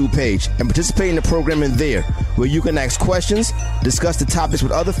YouTube page and participate in the programming there, where you can ask questions, discuss the topics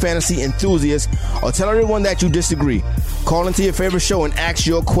with other fantasy enthusiasts, or tell everyone that you disagree. Call into your favorite show and ask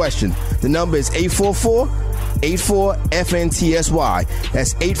your question. The number is 844-84-FNTSY.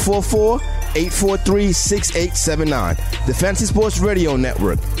 That's 844-843-6879. The Fantasy Sports Radio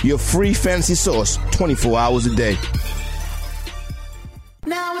Network, your free fantasy source 24 hours a day.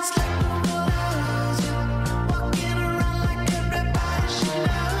 Now it's like the world walking around like everybody should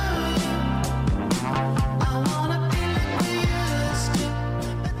know. I wanna be like we used to,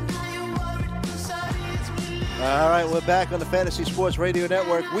 but now you're worried 'cause I it's we All right, we're back on the Fantasy Sports Radio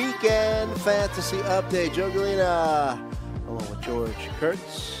Network Weekend Fantasy Update. Joe Galena, along with George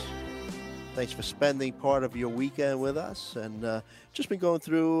Kurtz. Thanks for spending part of your weekend with us. And just been going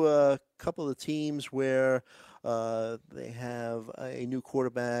through a couple of teams where they have a new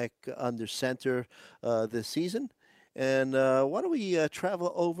quarterback under center this season. And why don't we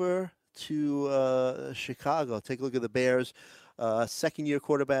travel over to Chicago, take a look at the Bears. Second-year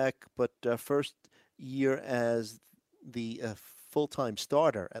quarterback, but first year as the full-time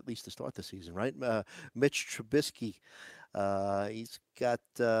starter, at least to start the season, right? Mitch Trubisky. He's got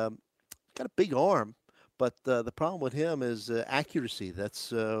a big arm, but the problem with him is accuracy. That's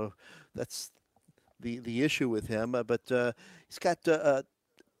the issue with him. But he's got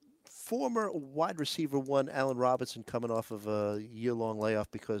former wide receiver one Allen Robinson coming off of a year-long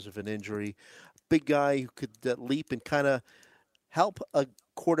layoff because of an injury. Big guy who could leap and kind of help a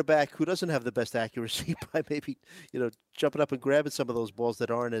quarterback who doesn't have the best accuracy by maybe jumping up and grabbing some of those balls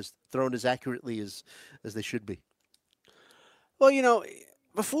that aren't as thrown as accurately as they should be. Well,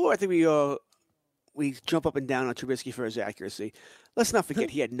 before I think we jump up and down on Trubisky for his accuracy, let's not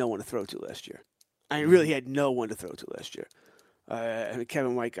forget he had no one to throw to last year. I mean, really had no one to throw to last year.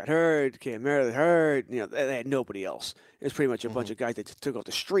 Kevin White got hurt, Cam Meredith hurt. They had nobody else. It was pretty much a bunch of guys that took off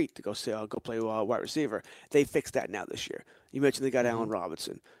the street to go play wide receiver. They fixed that now this year. You mentioned they got Allen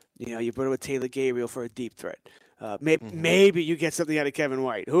Robinson. You put him with Taylor Gabriel for a deep threat. Maybe you get something out of Kevin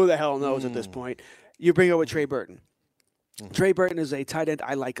White. Who the hell knows at this point? You bring over Trey Burton. Trey Burton is a tight end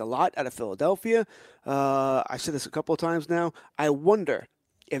I like a lot out of Philadelphia. I've said this a couple of times now. I wonder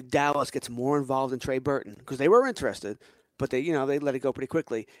if Dallas gets more involved in Trey Burton, because they were interested, but they let it go pretty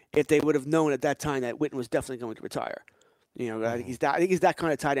quickly. If they would have known at that time that Witten was definitely going to retire, I think he's that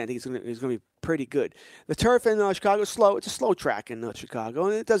kind of tight end. I think he's going to be pretty good. The turf in Chicago is slow. It's a slow track in Chicago,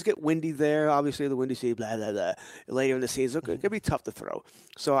 and it does get windy there. Obviously, the windy season, blah blah blah. Later in the season, it could be tough to throw.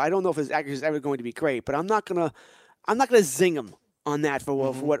 So I don't know if his accuracy is ever going to be great, but I'm not gonna zing him on that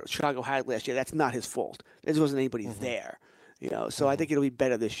for what Chicago had last year. That's not his fault. There wasn't anybody there, So I think it'll be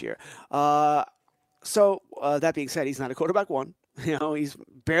better this year. So that being said, he's not a quarterback one. He's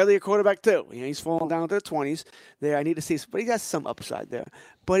barely a quarterback two. He's falling down to the 20s there. I need to see, but he has some upside there.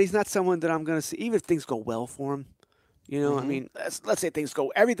 But he's not someone that I'm going to see, even if things go well for him. I mean, let's say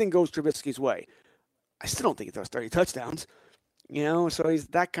everything goes Trubisky's way. I still don't think he throws 30 touchdowns. So he's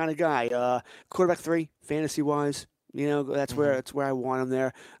that kind of guy. Quarterback 3, fantasy-wise. That's where I want him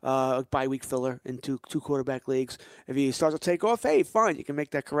there. Bye-week filler in two quarterback leagues. If he starts to take off, hey, fine, you can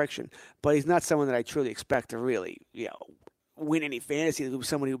make that correction. But he's not someone that I truly expect to really, win any fantasy. He'll be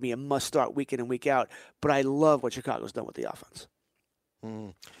someone who would be a must-start week in and week out. But I love what Chicago's done with the offense.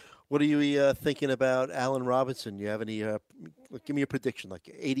 What are you thinking about Allen Robinson? You have any? Give me a prediction, like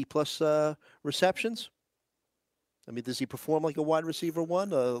 80+ receptions. I mean, does he perform like a wide receiver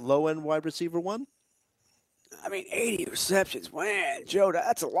one, a low-end wide receiver one? I mean, 80 receptions, man, Joe,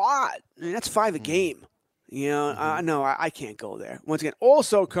 that's a lot. I mean, that's 5 a game. No, I can't go there. Once again,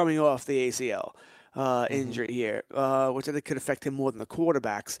 also coming off the ACL injury here, which I think could affect him more than the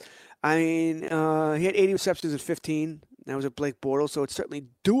quarterbacks. I mean, he had 80 receptions in 15. That was a Blake Bortles, so it's certainly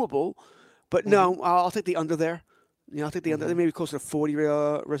doable. But no, I'll take the under there. I'll take the under. Maybe closer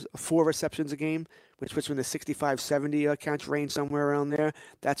to 4 receptions a game, which puts him in the 65-70 catch range, somewhere around there.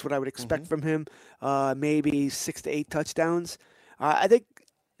 That's what I would expect from him. Maybe 6 to 8 touchdowns. I think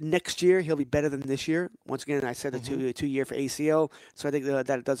next year he'll be better than this year. Once again, I said the 2 year for ACL, so I think that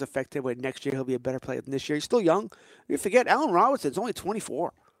it does affect him. Where next year he'll be a better player than this year. He's still young. You forget Allen Robinson's only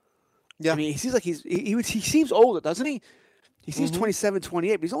 24. Yeah. I mean, he seems like he seems older, doesn't he? He seems 27,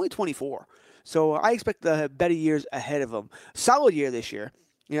 28, but he's only 24. So I expect better years ahead of him. Solid year this year.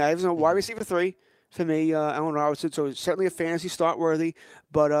 You know, I was a wide receiver 3 for me, Allen Robinson. So certainly a fantasy start worthy,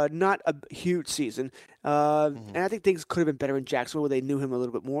 but not a huge season. And I think things could have been better in Jacksonville where they knew him a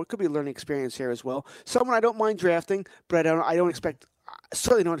little bit more. It could be a learning experience here as well. Someone I don't mind drafting, but I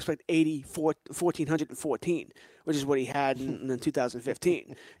certainly don't expect 1,414, which is what he had in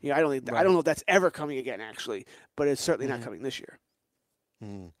 2015. You know, I don't know if that's ever coming again, actually, but it's certainly not coming this year.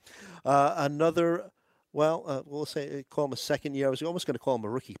 We'll say call him a second year. I was almost going to call him a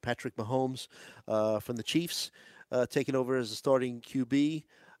rookie, Patrick Mahomes from the Chiefs, taking over as a starting QB,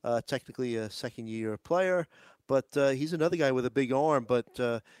 technically a second-year player, but he's another guy with a big arm. But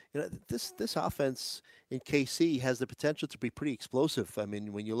this offense in KC has the potential to be pretty explosive. I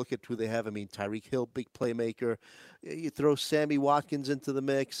mean, when you look at who they have, I mean, Tyreek Hill, big playmaker. You throw Sammy Watkins into the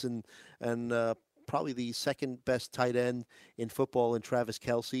mix, and probably the second best tight end in football in Travis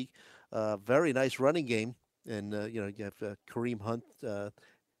Kelce. Very nice running game, and you have Kareem Hunt,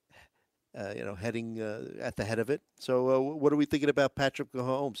 heading at the head of it. So, what are we thinking about Patrick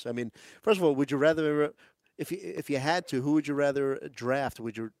Mahomes? I mean, first of all, would you rather, if you had to, who would you rather draft?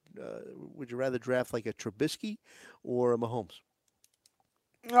 Would you rather draft like a Trubisky or a Mahomes?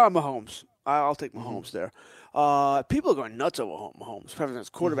 Mahomes. I'll take Mahomes there. People are going nuts over Mahomes. President's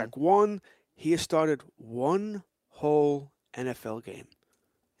quarterback 1. He has started one whole NFL game.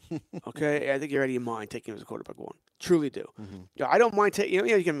 Okay, I think you're out of your mind taking him as a quarterback 1. Truly do. Yeah, I don't mind taking.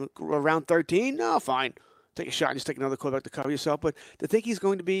 You can around 13. No, fine. Take a shot and just take another quarterback to cover yourself. But to think he's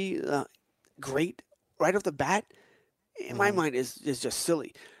going to be great right off the bat, in my mind, is just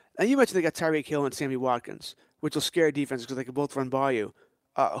silly. And you mentioned they got Tyreek Hill and Sammy Watkins, which will scare defenses because they can both run by you.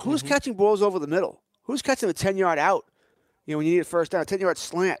 Who's catching balls over the middle? Who's catching a 10-yard out? You know, when you need a first down, a 10-yard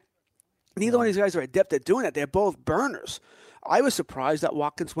slant. Neither one of these guys are adept at doing that. They're both burners. I was surprised that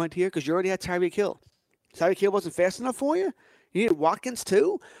Watkins went here because you already had Tyreek Hill. Tyreek Hill wasn't fast enough for you? You needed Watkins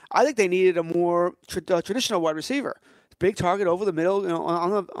too? I think they needed a more traditional wide receiver. Big target over the middle,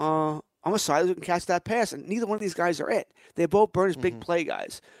 on the side who can catch that pass. And neither one of these guys are it. They're both burners, big play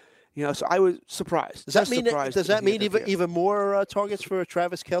guys. You know, so I was surprised. Does that mean even more targets for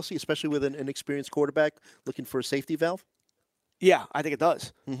Travis Kelce, especially with an inexperienced quarterback looking for a safety valve? Yeah, I think it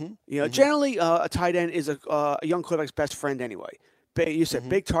does. Generally, a tight end is a young quarterback's best friend anyway. You said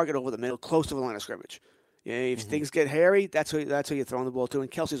big target over the middle, close to the line of scrimmage. You know, if things get hairy, that's who you're throwing the ball to. And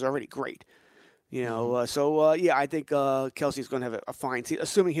Kelsey's already great. You know, I think Kelsey's going to have a fine season,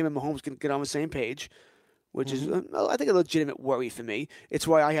 assuming him and Mahomes can get on the same page, which is, I think, a legitimate worry for me. It's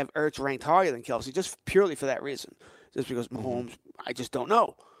why I have Ertz ranked higher than Kelsey, just purely for that reason. Just because Mahomes, I just don't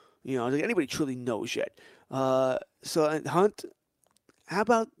know. You know, I don't think anybody truly knows yet. So Hunt, how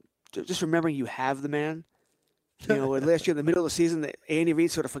about just remembering you have the man? You know, last year in the middle of the season, Andy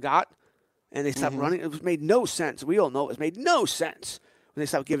Reid sort of forgot, and they stopped running. It made no sense. We all know it made no sense when they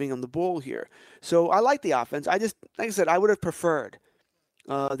stopped giving him the ball here. So I like the offense. Like I said, I would have preferred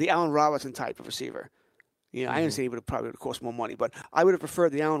the Allen Robinson type of receiver. You know, I didn't say he would have probably cost more money, but I would have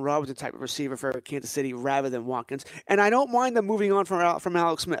preferred the Allen Robinson type of receiver for Kansas City rather than Watkins. And I don't mind them moving on from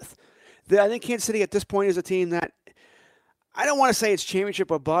Alex Smith. I think Kansas City at this point is a team that I don't want to say it's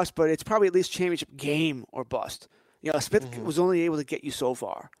championship or bust, but it's probably at least championship game or bust. You know, Smith was only able to get you so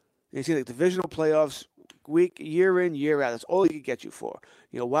far. You see, like divisional playoffs, year in, year out. That's all he could get you for.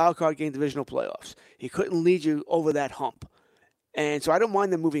 You know, wild card game, divisional playoffs. He couldn't lead you over that hump. And so I don't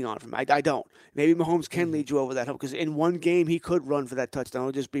mind them moving on from him. I don't. Maybe Mahomes can lead you over that hump because in one game he could run for that touchdown. It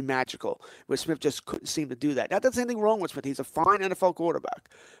would just be magical. But Smith just couldn't seem to do that. Not that there's anything wrong with Smith. He's a fine NFL quarterback.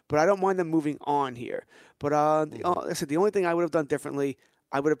 But I don't mind them moving on here. But like I said, the only thing I would have done differently,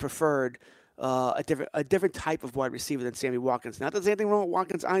 I would have preferred a different type of wide receiver than Sammy Watkins. Not that there's anything wrong with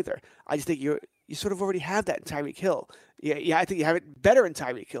Watkins either. I just think you sort of already have that in Tyreek Hill. Yeah, I think you have it better in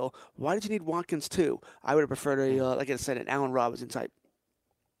Tyreek Hill. Why did you need Watkins too? I would have preferred like I said, an Allen Robinson type.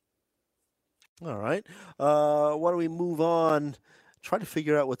 All right. Why don't we move on? Try to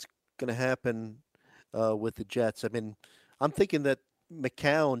figure out what's going to happen with the Jets. I mean, I'm thinking that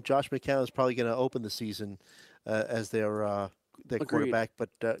Josh McCown is probably going to open the season as their quarterback. But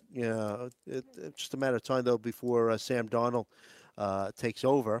it's just a matter of time though before Sam Darnold takes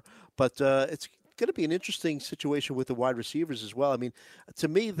over. But it's going to be an interesting situation with the wide receivers as well. I mean, to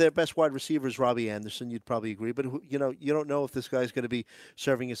me, their best wide receiver is Robbie Anderson. You'd probably agree, but you don't know if this guy's going to be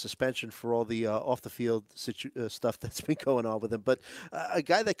serving a suspension for all the off the field stuff that's been going on with him. But a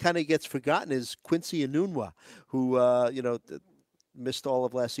guy that kind of gets forgotten is Quincy Enunwa, who missed all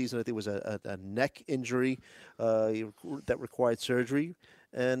of last season. I think it was a neck injury that required surgery,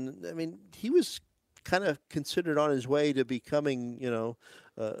 and I mean he was kind of considered on his way to becoming,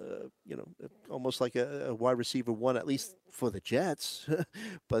 almost like a wide receiver one, at least for the Jets.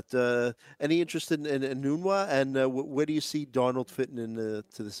 But any interest in Enunwa, and where do you see Darnold fitting into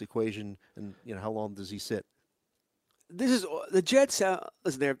this equation, and how long does he sit? This is the Jets.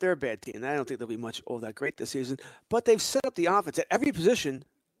 Listen, they're a bad team. I don't think they'll be much all that great this season. But they've set up the offense at every position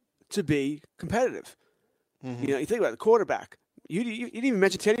to be competitive. Mm-hmm. You think about the quarterback. You didn't even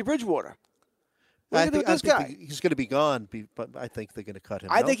mention Teddy Bridgewater. I think he's going to be gone, but I think they're going to cut him.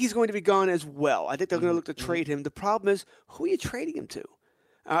 I think he's going to be gone as well. I think they're going to look to trade him. The problem is, who are you trading him to?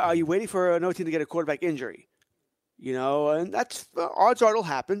 Are you waiting for another team to get a quarterback injury? And that's odds are it'll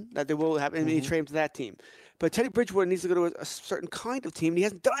happen, that they will happen, and you trade him to that team. But Teddy Bridgewater needs to go to a certain kind of team, and he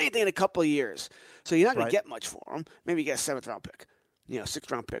hasn't done anything in a couple of years. So you're not going to get much for him. Maybe you get a 7th-round pick.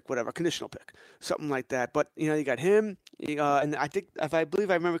 6th-round pick, whatever, conditional pick, something like that. But, you got him, and I think, if I believe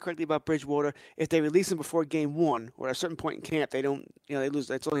I remember correctly about Bridgewater, if they release him before game 1 or at a certain point in camp, they don't, they lose.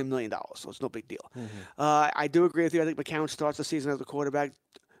 It's only $1 million, so it's no big deal. I do agree with you. I think McCown starts the season as a quarterback.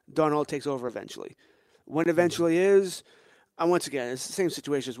 Darnold takes over eventually. When eventually is, once again, it's the same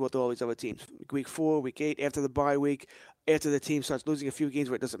situation as with all these other teams. Week 4, week 8, after the bye week, after the team starts losing a few games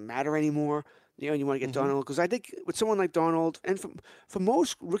where it doesn't matter anymore, and you want to get Darnold. Because I think with someone like Darnold, and for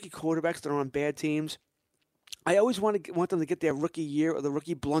most rookie quarterbacks that are on bad teams, I always want them to get their rookie year or the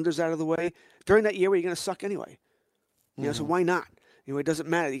rookie blunders out of the way during that year where you're going to suck anyway. So why not? It doesn't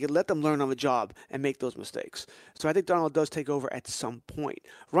matter. You can let them learn on the job and make those mistakes. So I think Darnold does take over at some point.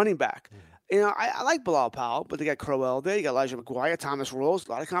 Running back. I like Bilal Powell, but they got Crowell there. You got Elijah McGuire, Thomas Rawls.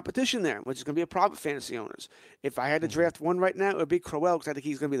 A lot of competition there, which is going to be a problem for fantasy owners. If I had to draft one right now, it would be Crowell because I think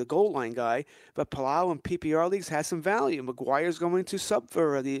he's going to be the goal line guy. But Palau in PPR leagues has some value. McGuire's going to sub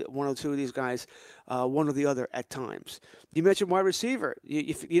for one or two of these guys, one or the other at times. You mentioned wide receiver.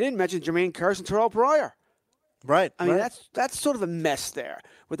 You didn't mention Jermaine Kearse and Terrell Pryor. Right. I mean, that's sort of a mess there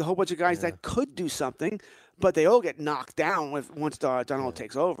with a whole bunch of guys that could do something, but they all get knocked down once Darnold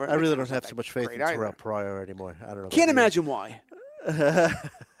takes over. I really don't have so much faith in Terrell Pryor anymore. I don't know. Can't imagine why.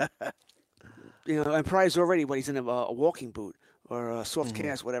 And Pryor's already he's in a walking boot or a soft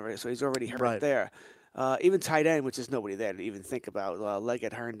cast, whatever. So he's already hurt there. Even tight end, which is nobody there to even think about.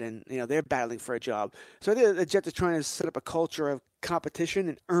 Leggett, Herndon, they're battling for a job. So I think the Jets are trying to set up a culture of competition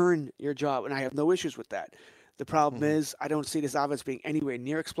and earn your job, and I have no issues with that. The problem is I don't see this offense being anywhere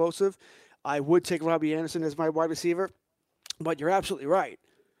near explosive. I would take Robbie Anderson as my wide receiver, but you're absolutely right.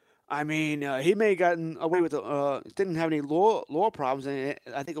 I mean, he may have gotten away with didn't have any law problems, and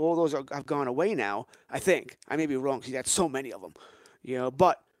I think all those have gone away now. I think. I may be wrong because he had so many of them.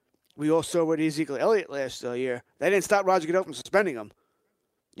 But we all saw with Ezekiel Elliott last year. They didn't stop Roger Goodell from suspending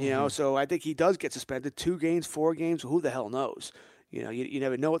him. So I think he does get suspended 2 games, 4 games. Who the hell knows? You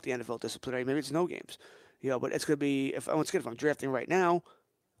never know what the NFL disciplinary. Maybe it's no games. But it's going to be, if I'm drafting right now,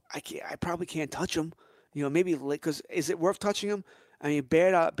 I probably can't touch him. Maybe because is it worth touching him? I mean,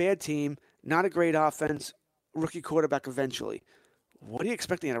 bad team, not a great offense, rookie quarterback eventually. What are you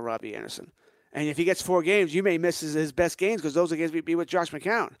expecting out of Robbie Anderson? And if he gets 4 games, you may miss his best games because those are games be with Josh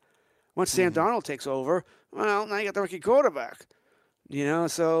McCown. Once Sam Darnold takes over, well, now you got the rookie quarterback.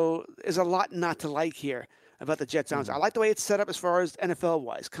 So there's a lot not to like here about the Jets. I like the way it's set up as far as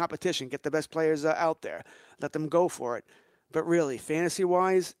NFL-wise. Competition, get the best players out there. Let them go for it. But really,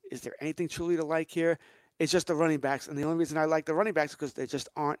 fantasy-wise, is there anything truly to like here? It's just the running backs. And the only reason I like the running backs is because there just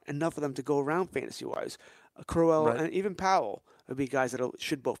aren't enough of them to go around fantasy-wise. Crowell and even Powell would be guys that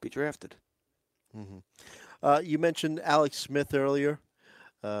should both be drafted. You mentioned Alex Smith earlier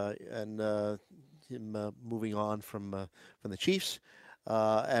and him moving on from the Chiefs.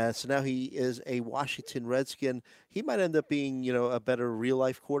 And so now he is a Washington Redskin. He might end up being, a better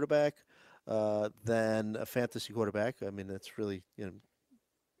real-life quarterback than a fantasy quarterback. I mean, that's really,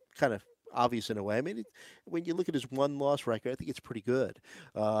 kind of obvious in a way. I mean, when you look at his 1-loss record, I think it's pretty good.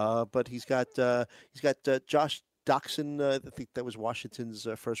 But he's got Josh Doxson. I think that was Washington's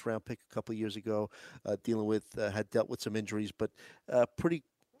first-round pick a couple of years ago. Had dealt with some injuries, but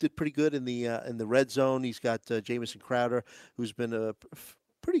did pretty good in the red zone. He's got Jamison Crowder, who's been a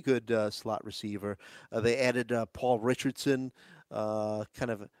pretty good slot receiver. They added Paul Richardson, kind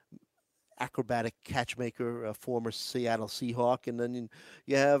of acrobatic catchmaker, a former Seattle Seahawk, and then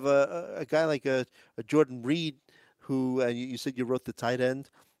you have a guy like a Jordan Reed, who you said you wrote the tight end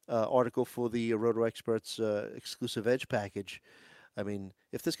article for the Roto Experts exclusive Edge package. I mean,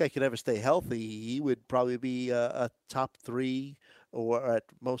 if this guy could ever stay healthy, he would probably be a top 3 or at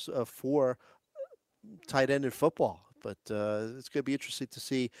most 4 tight end in football. But it's going to be interesting to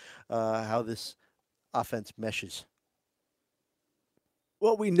see how this offense meshes.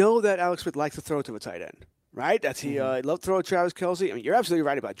 Well, we know that Alex Smith likes to throw to a tight end, right? That's he loved to throw to Travis Kelce. I mean, you're absolutely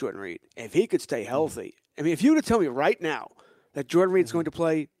right about Jordan Reed. If he could stay healthy, I mean, if you were to tell me right now that Jordan Reed's going to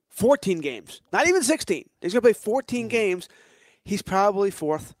play 14 games, not even 16, he's going to play 14 games, he's probably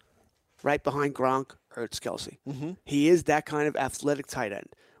 4th, right behind Gronk or Kelce. He is that kind of athletic tight end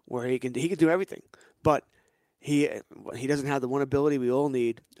where he can do everything, but he doesn't have the one ability we all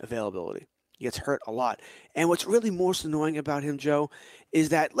need, availability. He gets hurt a lot. And what's really most annoying about him, Joe, is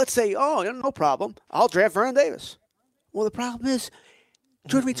that let's say, oh, no problem, I'll draft Vernon Davis. Well, the problem is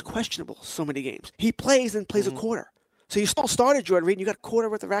Jordan Reed's questionable so many games. He plays and plays a quarter. So you still started Jordan Reed and you got a quarter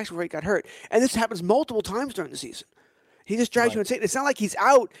worth of action before he got hurt. And this happens multiple times during the season. He just drives you insane. It's not like he's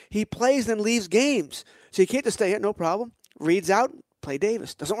out. He plays and leaves games. So you can't just stay here, no problem. Reed's out, play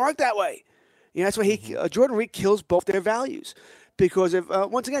Davis. Doesn't work that way. You know, that's why Jordan Reed kills both their values. Because if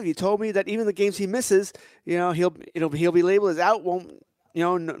once again, if you told me that even the games he misses, he'll be labeled as out, won't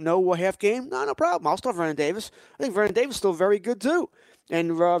no half game, no problem. I'll start Vernon Davis. I think Vernon Davis is still very good too.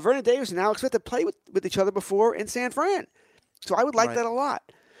 And Vernon Davis and Alex Smith have played with each other before in San Fran. So I would like that a lot.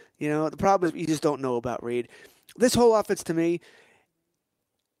 The problem is you just don't know about Reed. This whole offense to me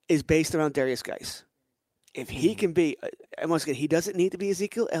is based around Darius Geis. If he can be, and once again, he doesn't need to be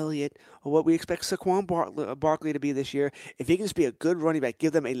Ezekiel Elliott or what we expect Saquon Barkley to be this year. If he can just be a good running back,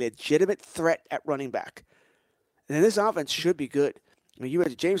 give them a legitimate threat at running back, then this offense should be good. I mean, you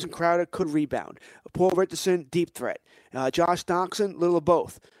had Jameson Crowder, could rebound. Paul Richardson, deep threat. Josh Doctson, little of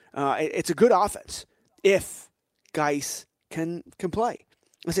both. It's a good offense if Geis can play.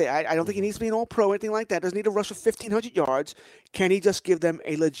 I don't think he needs to be an all-pro or anything like that. Doesn't need to rush for 1,500 yards. Can he just give them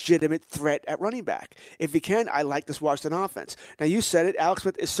a legitimate threat at running back? If he can, I like this Washington offense. Now, you said it. Alex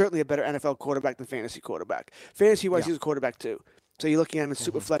Smith is certainly a better NFL quarterback than fantasy quarterback. Fantasy-wise, he's a quarterback too. So you're looking at him in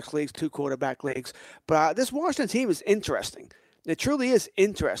super flex leagues, 2 quarterback leagues. But this Washington team is interesting. It truly is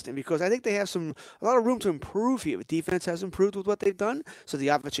interesting because I think they have a lot of room to improve here. The defense has improved with what they've done, so the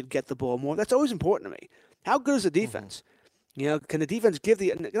offense should get the ball more. That's always important to me. How good is the defense? Can the defense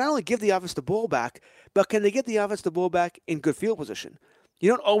not only give the offense the ball back, but can they get the offense the ball back in good field position? You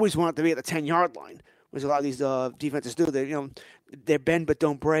don't always want it to be at the 10-yard line, which a lot of these defenses do. They're bend but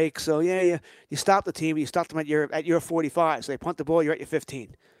don't break. So you stop the team, you stop them at your 45. So they punt the ball, you're at your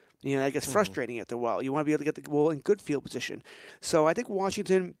 15. That gets frustrating after a while. You want to be able to get the ball in good field position. So I think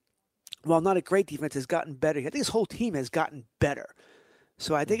Washington, while not a great defense, has gotten better. I think this whole team has gotten better.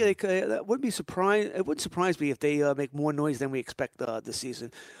 So I think that wouldn't be surprised. It wouldn't surprise me if they make more noise than we expect this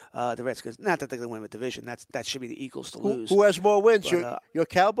season. The Redskins, not that they're going to win the division. That should be the Eagles to lose. Who has more wins, but, your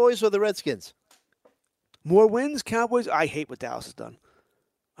Cowboys or the Redskins? More wins, Cowboys. I hate what Dallas has done.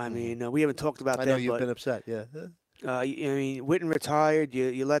 I mean, we haven't talked about that. I know you've been upset. Yeah. Witten retired.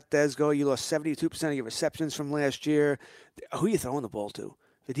 You let Dez go. You lost 72% of your receptions from last year. Who are you throwing the ball to?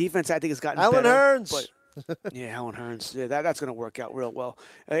 The defense, I think, has gotten better. Alan Hearns. Alan Hearns. Yeah, that's going to work out real well.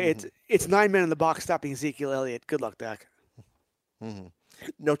 It's 9 men in the box stopping Ezekiel Elliott. Good luck, Dak.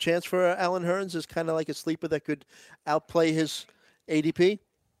 No chance for Alan Hearns is kind of like a sleeper that could outplay his ADP?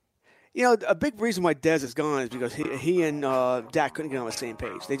 A big reason why Dez is gone is because he and Dak couldn't get on the same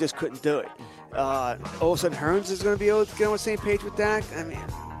page. They just couldn't do it. All of a sudden, Hearns is going to be able to get on the same page with Dak? I mean,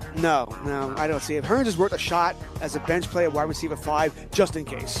 no, I don't see it. Hearns is worth a shot as a bench player, wide receiver 5, just in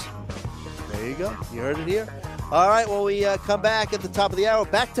case. There you go. You heard it here. All right, well, we come back at the top of the hour.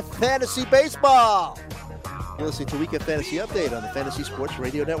 Back to fantasy baseball. You're listening to Weekend Fantasy Update on the Fantasy Sports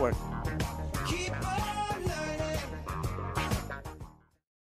Radio Network.